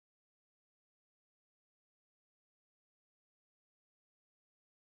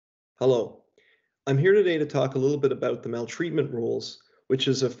Hello. I'm here today to talk a little bit about the maltreatment rules, which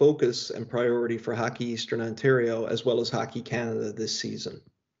is a focus and priority for Hockey Eastern Ontario as well as Hockey Canada this season.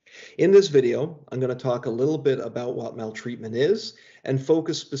 In this video, I'm going to talk a little bit about what maltreatment is and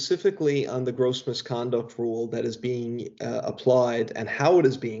focus specifically on the gross misconduct rule that is being applied and how it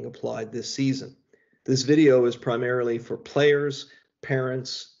is being applied this season. This video is primarily for players,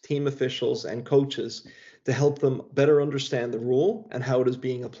 parents, team officials, and coaches to help them better understand the rule and how it is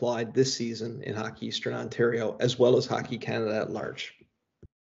being applied this season in Hockey Eastern Ontario, as well as Hockey Canada at large.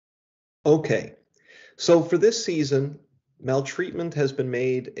 Okay, so for this season, maltreatment has been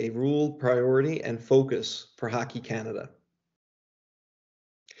made a rule, priority, and focus for Hockey Canada.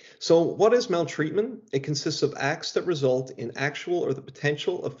 So what is maltreatment? It consists of acts that result in actual or the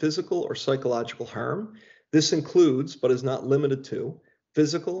potential of physical or psychological harm. This includes, but is not limited to,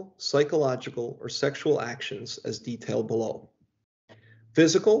 physical, psychological, or sexual actions as detailed below.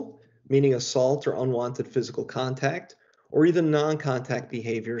 Physical, meaning assault or unwanted physical contact, or even non-contact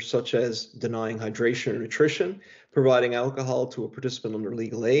behavior such as denying hydration or nutrition, providing alcohol to a participant under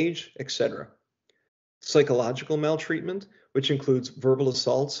legal age, etc. Psychological maltreatment, which includes verbal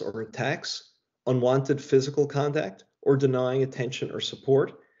assaults or attacks, unwanted physical contact, or denying attention or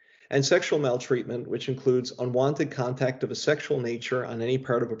support, and sexual maltreatment, which includes unwanted contact of a sexual nature on any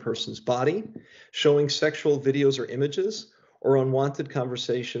part of a person's body, showing sexual videos or images, or unwanted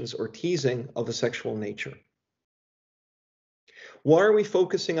conversations or teasing of a sexual nature. Why are we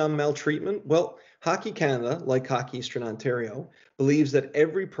focusing on maltreatment? Well, Hockey Canada, like Hockey Eastern Ontario, believes that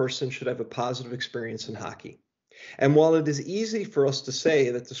every person should have a positive experience in hockey. And while it is easy for us to say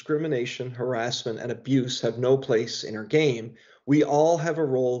that discrimination, harassment, and abuse have no place in our game, we all have a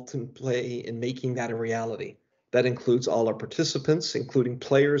role to play in making that a reality. That includes all our participants, including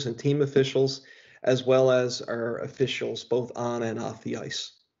players and team officials, as well as our officials, both on and off the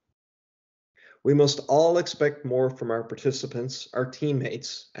ice. We must all expect more from our participants, our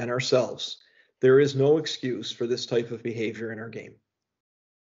teammates, and ourselves. There is no excuse for this type of behavior in our game.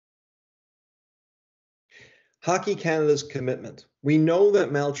 Hockey Canada's commitment. We know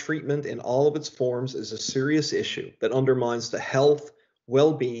that maltreatment in all of its forms is a serious issue that undermines the health,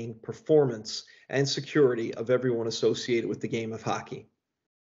 well-being, performance, and security of everyone associated with the game of hockey.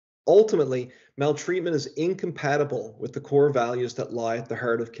 Ultimately, maltreatment is incompatible with the core values that lie at the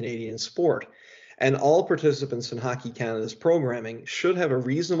heart of Canadian sport, and all participants in Hockey Canada's programming should have a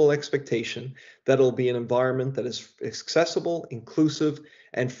reasonable expectation that it will be an environment that is accessible, inclusive,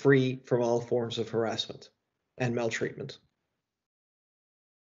 and free from all forms of harassment and maltreatment.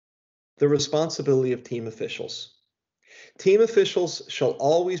 The responsibility of team officials. Team officials shall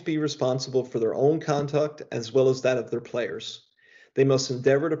always be responsible for their own conduct as well as that of their players. They must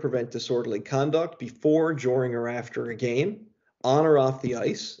endeavor to prevent disorderly conduct before, during, or after a game, on or off the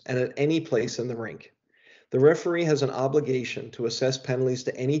ice, and at any place in the rink. The referee has an obligation to assess penalties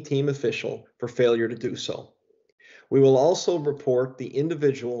to any team official for failure to do so. We will also report the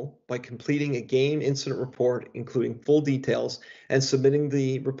individual by completing a game incident report, including full details, and submitting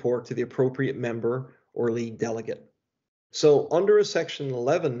the report to the appropriate member or league delegate. So under Section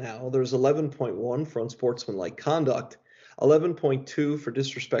 11 now, there's 11.1 for unsportsmanlike conduct, 11.2 for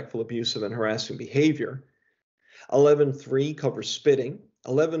disrespectful, abusive, and harassing behavior. 11.3 covers spitting,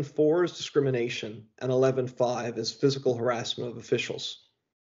 11.4 is discrimination, and 11.5 is physical harassment of officials.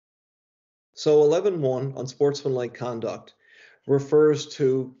 So 11.1, unsportsmanlike conduct, refers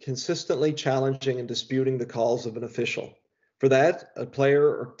to consistently challenging and disputing the calls of an official. For that, a player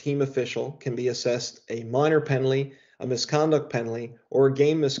or team official can be assessed a minor penalty, a misconduct penalty, or a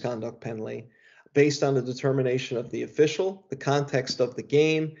game misconduct penalty based on the determination of the official, the context of the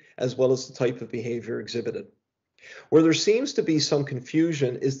game, as well as the type of behavior exhibited. Where there seems to be some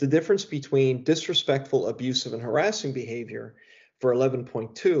confusion is the difference between disrespectful, abusive, and harassing behavior for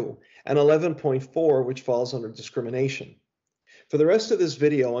 11.2 and 11.4, which falls under discrimination. For the rest of this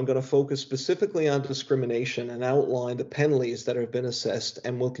video, I'm going to focus specifically on discrimination and outline the penalties that have been assessed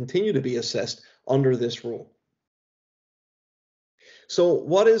and will continue to be assessed under this rule. So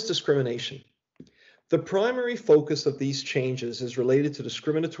what is discrimination? The primary focus of these changes is related to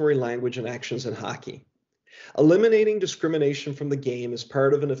discriminatory language and actions in hockey. Eliminating discrimination from the game is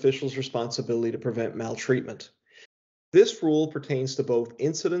part of an official's responsibility to prevent maltreatment. This rule pertains to both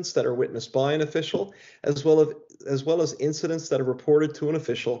incidents that are witnessed by an official, as well as incidents that are reported to an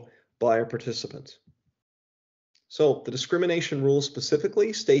official by a participant. So the discrimination rule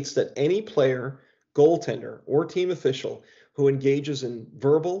specifically states that any player, goaltender, or team official who engages in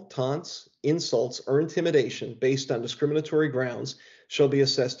verbal, taunts, insults, or intimidation based on discriminatory grounds shall be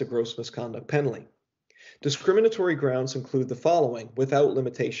assessed a gross misconduct penalty. Discriminatory grounds include the following, without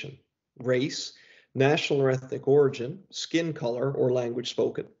limitation: race, national or ethnic origin, skin color or language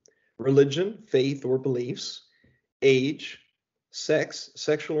spoken, religion, faith or beliefs, age, sex,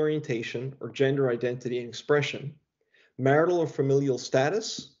 sexual orientation, or gender identity and expression, marital or familial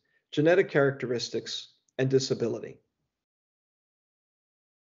status, genetic characteristics, and disability.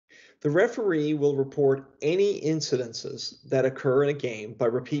 The referee will report any incidences that occur in a game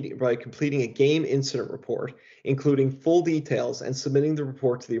by completing a game incident report, including full details and submitting the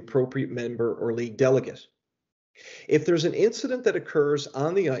report to the appropriate member or league delegate. If there's an incident that occurs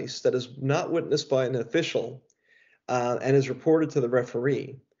on the ice that is not witnessed by an official and is reported to the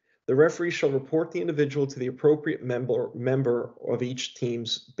referee shall report the individual to the appropriate member of each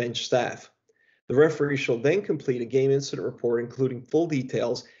team's bench staff. The referee shall then complete a game incident report, including full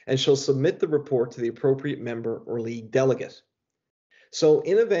details, and shall submit the report to the appropriate member or league delegate. So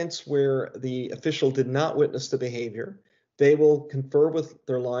in events where the official did not witness the behavior, they will confer with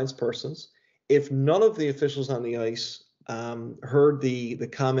their linespersons. If none of the officials on the ice heard the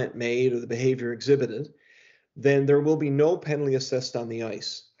comment made or the behavior exhibited, then there will be no penalty assessed on the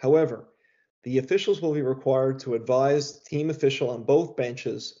ice. However, the officials will be required to advise the team official on both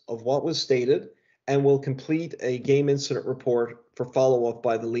benches of what was stated and will complete a game incident report for follow-up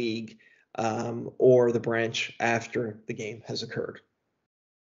by the league or the branch after the game has occurred.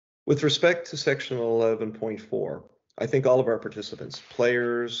 With respect to section 11.4, I think all of our participants,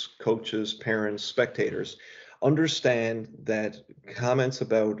 players, coaches, parents, spectators, understand that comments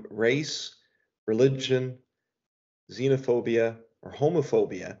about race, religion, xenophobia, or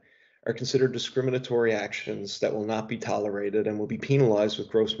homophobia are considered discriminatory actions that will not be tolerated and will be penalized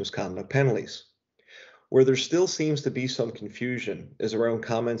with gross misconduct penalties. Where there still seems to be some confusion is around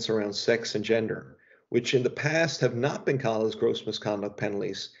comments around sex and gender, which in the past have not been called as gross misconduct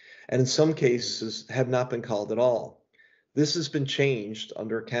penalties, and in some cases have not been called at all. This has been changed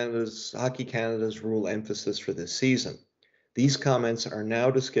under Hockey Canada's rule emphasis for this season. These comments are now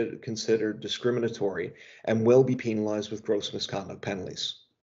considered discriminatory and will be penalized with gross misconduct penalties.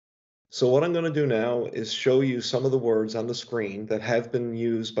 So what I'm going to do now is show you some of the words on the screen that have been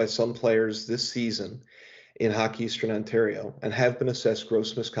used by some players this season in Hockey Eastern Ontario and have been assessed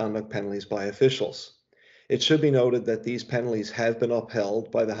gross misconduct penalties by officials. It should be noted that these penalties have been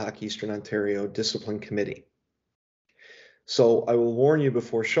upheld by the Hockey Eastern Ontario Discipline Committee. So I will warn you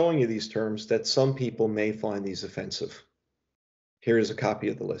before showing you these terms that some people may find these offensive. Here is a copy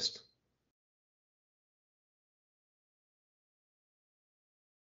of the list.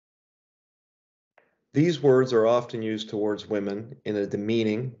 These words are often used towards women in a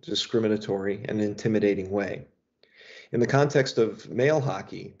demeaning, discriminatory, and intimidating way. In the context of male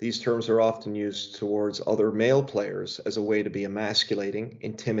hockey, these terms are often used towards other male players as a way to be emasculating,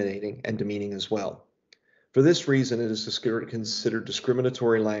 intimidating, and demeaning as well. For this reason, it is considered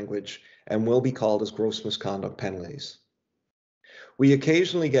discriminatory language and will be called as gross misconduct penalties. We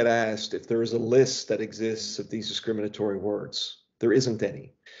occasionally get asked if there is a list that exists of these discriminatory words. There isn't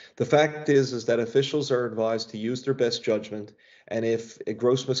any. The fact is that officials are advised to use their best judgment, and if a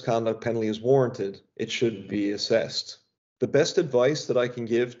gross misconduct penalty is warranted, it should be assessed. The best advice that I can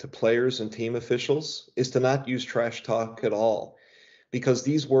give to players and team officials is to not use trash talk at all, because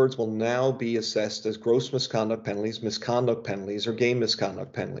these words will now be assessed as gross misconduct penalties, or game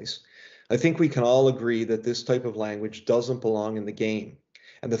misconduct penalties. I think we can all agree that this type of language doesn't belong in the game.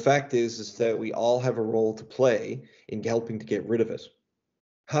 And the fact is that we all have a role to play in helping to get rid of it.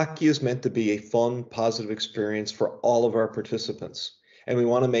 Hockey is meant to be a fun, positive experience for all of our participants, and we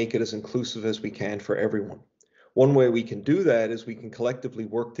want to make it as inclusive as we can for everyone. One way we can do that is we can collectively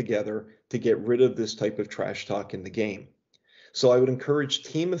work together to get rid of this type of trash talk in the game. So I would encourage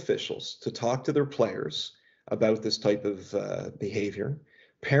team officials to talk to their players about this type of behavior,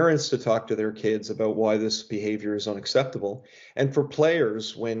 parents to talk to their kids about why this behavior is unacceptable, and for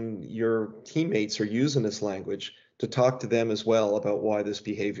players, when your teammates are using this language, to talk to them as well about why this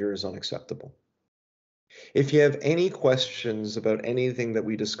behavior is unacceptable. If you have any questions about anything that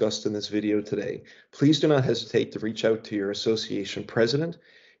we discussed in this video today, please do not hesitate to reach out to your association president,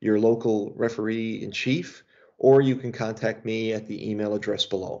 your local referee-in-chief, or you can contact me at the email address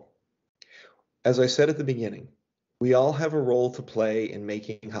below. As I said at the beginning, we all have a role to play in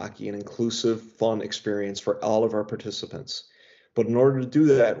making hockey an inclusive, fun experience for all of our participants. But in order to do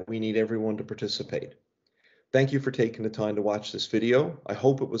that, we need everyone to participate. Thank you for taking the time to watch this video. I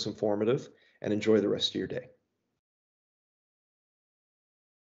hope it was informative, and enjoy the rest of your day.